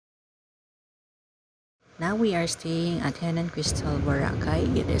Now we are staying at Hennan Crystal Boracay.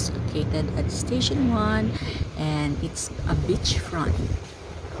 It is located at Station 1 and it's a beachfront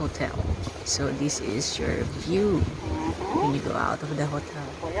hotel. So this is your view when you go out of the hotel.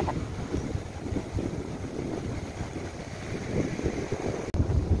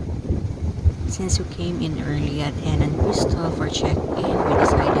 Since we came in early at Hennan Crystal for check-in, we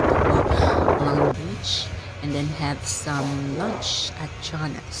decided to walk along the beach and then have some lunch at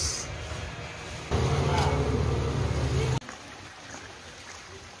Jonas.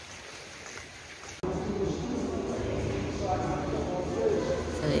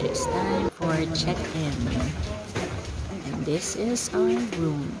 So it is time for check-in. And this is our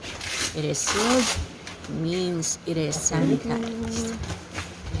room. It is sealed, means it is sanitized.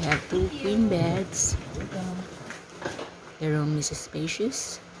 We have 2 queen beds. The room is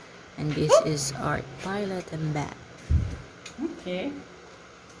spacious. And this is our toilet and bath. Okay.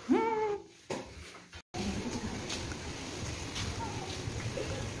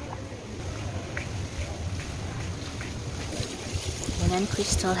 Hennan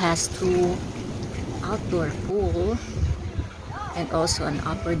Crystal has 2 outdoor pool and also an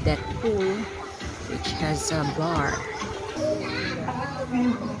upper deck pool which has a bar.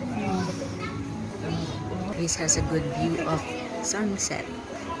 This has a good view of sunset.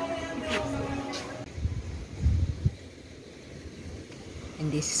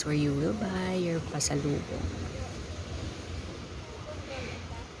 And this is where you will buy your pasalubong.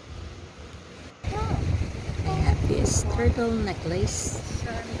 I have this turtle necklace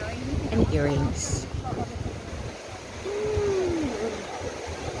and earrings.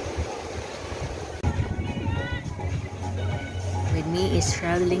 With me is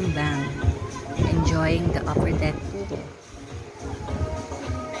traveling Bang, enjoying the upper deck pool.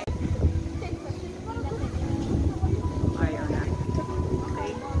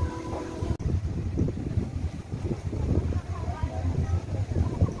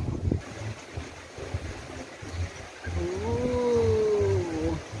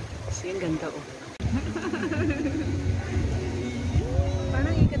 Ang ganda oh.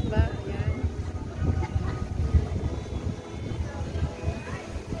 Parang ikat ba? Ayan.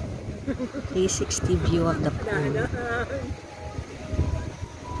 360 view of the pool.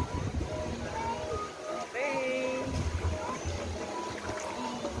 Okay.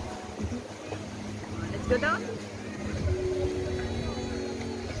 Let's go down.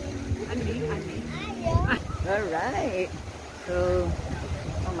 Alright. So,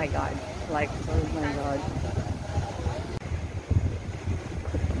 oh my god. Like, oh my god.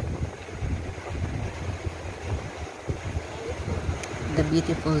 The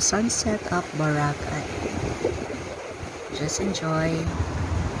beautiful sunset of Boracay. Just enjoy,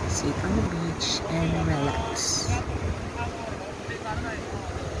 sit on the beach and relax.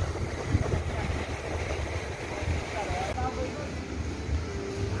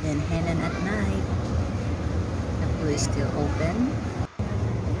 Then Hennan at night. The pool is still open.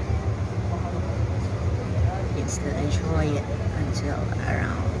 You can still enjoy it until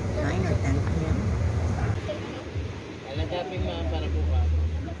around 9 or 10 p.m.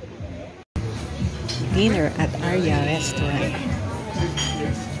 Dinner at Arya Restaurant.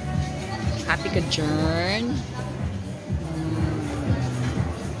 Happy ka dyan?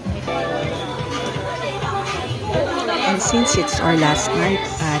 And since it's our last night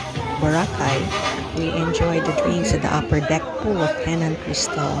at Boracay, we enjoyed the drinks at the upper deck pool of Hennan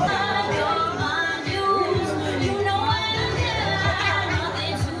Crystal.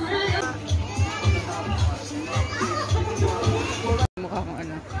 Mukha kong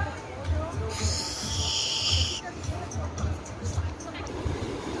ano.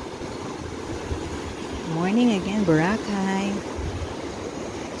 Morning again, Boracay.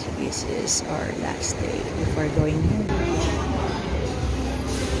 So this is our last day before going home.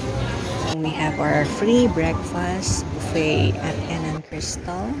 We have our free breakfast buffet at Hennan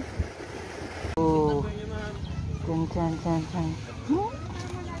Crystal. Oh.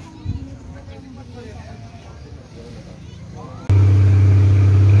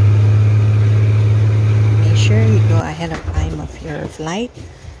 Make sure you go ahead of time of your flight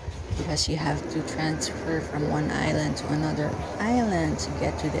because you have to transfer from one island to another island to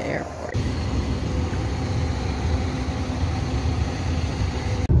get to the airport.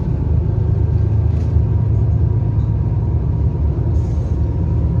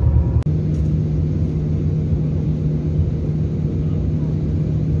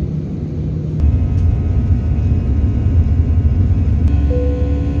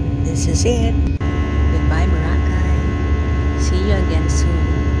 This is it.